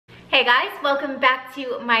Hey guys, welcome back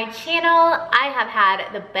to my channel. I have had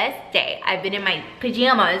the best day. I've been in my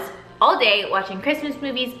pajamas all day watching Christmas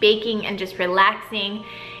movies, baking, and just relaxing.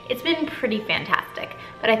 It's been pretty fantastic.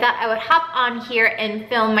 But I thought I would hop on here and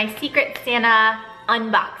film my Secret Santa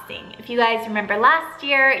unboxing. If you guys remember last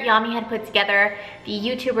year, Yami had put together the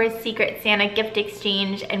YouTuber's Secret Santa gift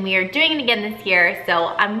exchange, and we are doing it again this year,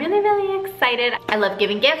 so I'm really excited. I love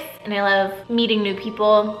giving gifts, and I love meeting new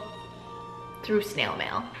people through snail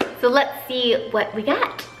mail. So let's see what we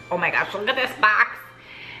got. Oh my gosh, look at this box.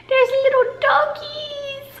 There's little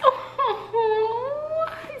doggies.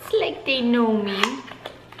 Oh, it's like they know me.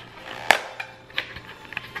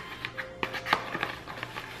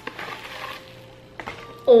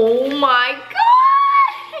 Oh my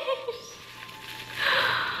gosh!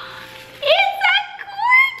 It's a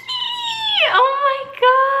corgi! Oh my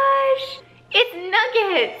gosh! It's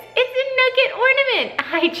nuggets! It's a nugget ornament!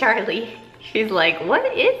 Hi, Charlie. She's like, what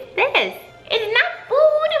is this? It's not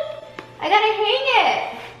food! I gotta hang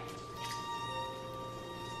it!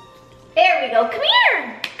 There we go. Come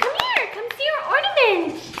here! Come here! Come see your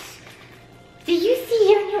ornament! Do you see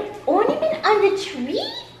your new ornament on the tree?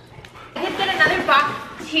 I did get another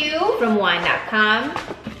box too from wine.com.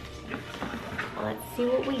 Let's see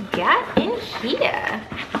what we got in here.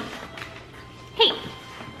 Hey,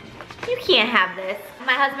 you can't have this.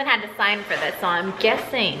 My husband had to sign for this, so I'm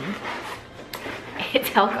guessing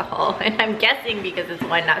it's alcohol, and I'm guessing because it's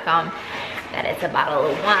wine.com that it's a bottle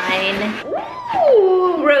of wine.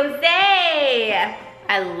 Ooh, rosé!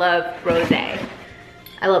 I love rosé.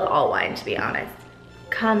 I love all wine, to be honest.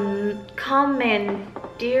 Commanderie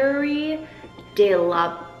de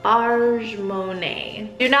la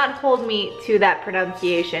Bargemone. Do not hold me to that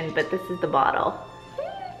pronunciation, but this is the bottle.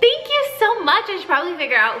 Thank you so much. I should probably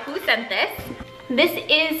figure out who sent this. This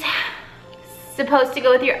is supposed to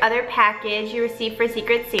go with your other package you received for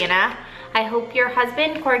Secret Santa. I hope your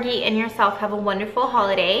husband, Corgi, and yourself have a wonderful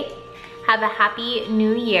holiday. Have a happy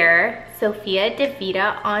new year. Sophia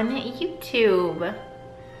DeVita on YouTube.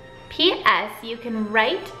 P.S. You can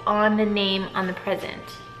write on the name on the present.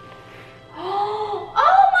 Oh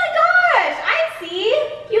my gosh! I see!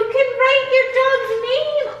 You can write your dog's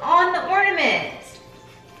name on the ornament.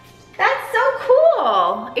 That's so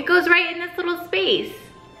cool! It goes right in this little space.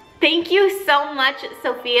 Thank you so much,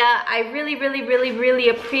 Sophia. I really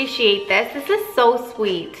appreciate this. This is so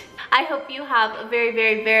sweet. I hope you have a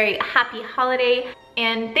very happy holiday.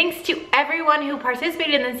 And thanks to everyone who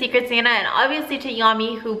participated in the Secret Santa, and obviously to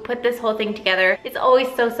Yami who put this whole thing together. It's always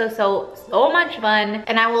so much fun.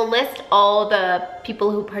 And I will list all the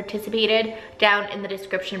people who participated down in the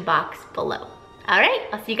description box below. All right,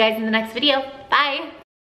 I'll see you guys in the next video. Bye.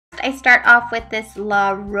 I start off with this La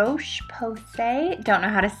Roche-Posay. Don't know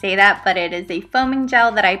how to say that, but it is a foaming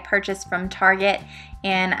gel that I purchased from Target.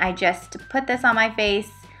 And I just put this on my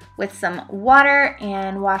face with some water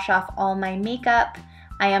and wash off all my makeup.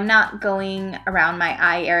 I am not going around my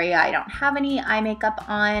eye area. I don't have any eye makeup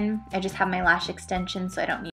on. I just have my lash extensions, so I don't need